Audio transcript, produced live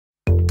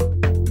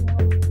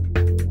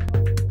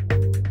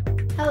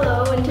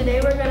today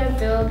we're gonna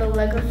build the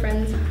Lego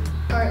Friends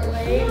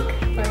Heartlake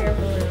fire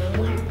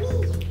balloon.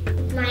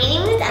 My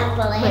name is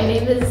Evelyn. My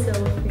name is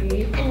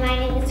Sophie. And my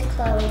name is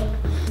Chloe.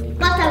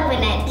 Let's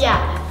open it.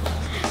 Yeah.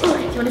 Ooh,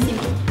 do you wanna see me?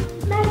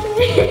 Magic!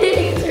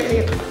 It's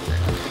really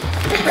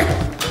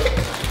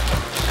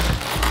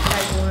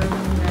Bag 1,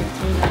 bag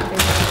 2, bag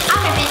 3. I'll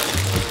rip it.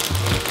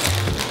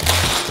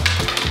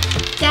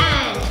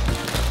 Done.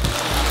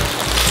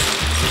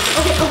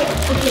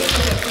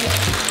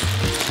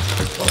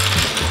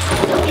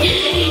 Okay.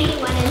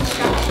 One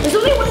instruction. There's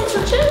only one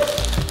instruction?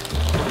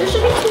 There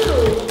should be two.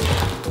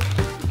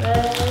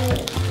 But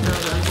no.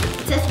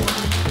 It's just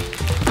one.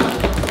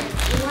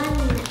 Come on.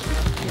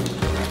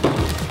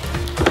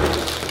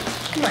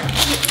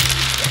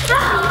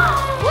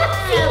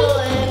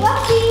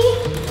 Whoopsie.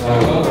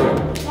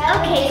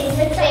 Okay,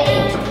 so it's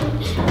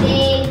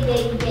big.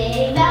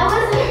 That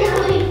was really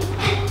crazy.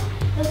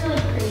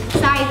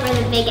 Sorry for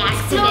the big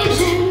accident.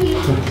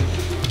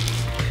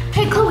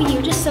 Hey Chloe,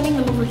 you're just setting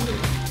them over here.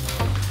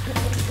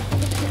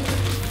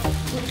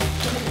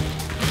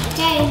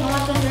 Okay, I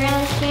want them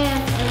really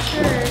fast for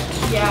sure.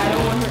 Yeah, I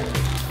don't want her.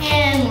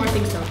 And more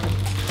things to open.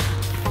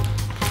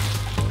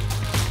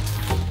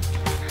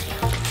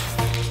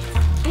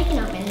 I can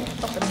open it.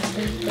 Open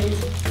it,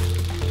 please.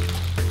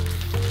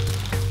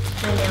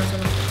 My nails are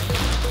not.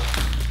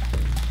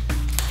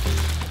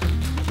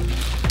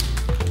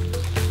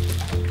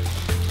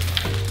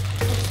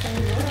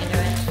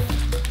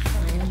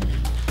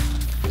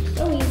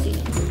 So easy.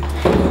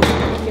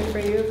 Good for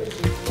you.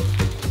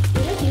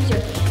 You just use your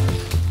hands.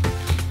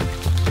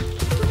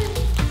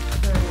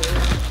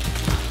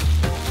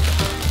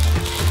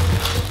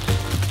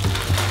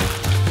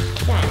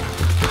 Done.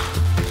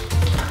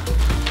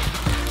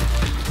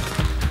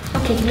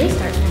 Okay, can we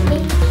start now?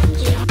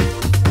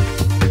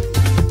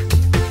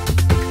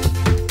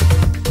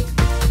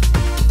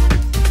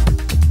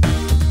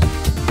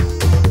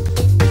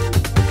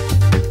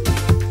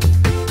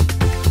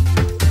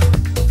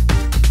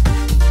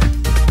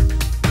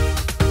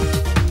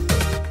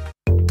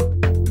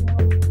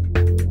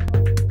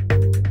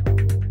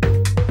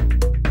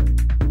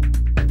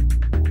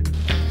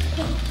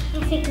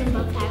 I'll take them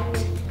both out.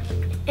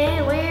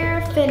 And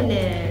we're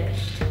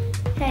finished.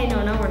 Hey, no,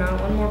 we're not.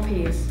 One more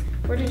piece.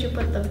 Where did you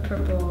put the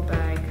purple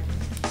bag?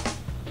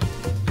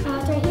 It's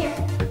right here.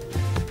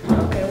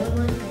 Okay, one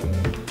more thing.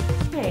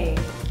 Hey.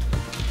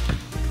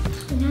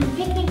 And now the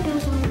picnic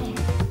goes over there.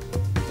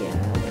 Yeah,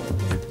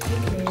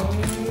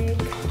 picnic.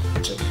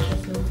 There's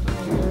just no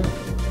fire.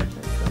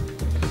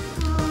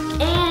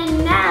 And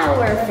now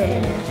we're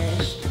finished.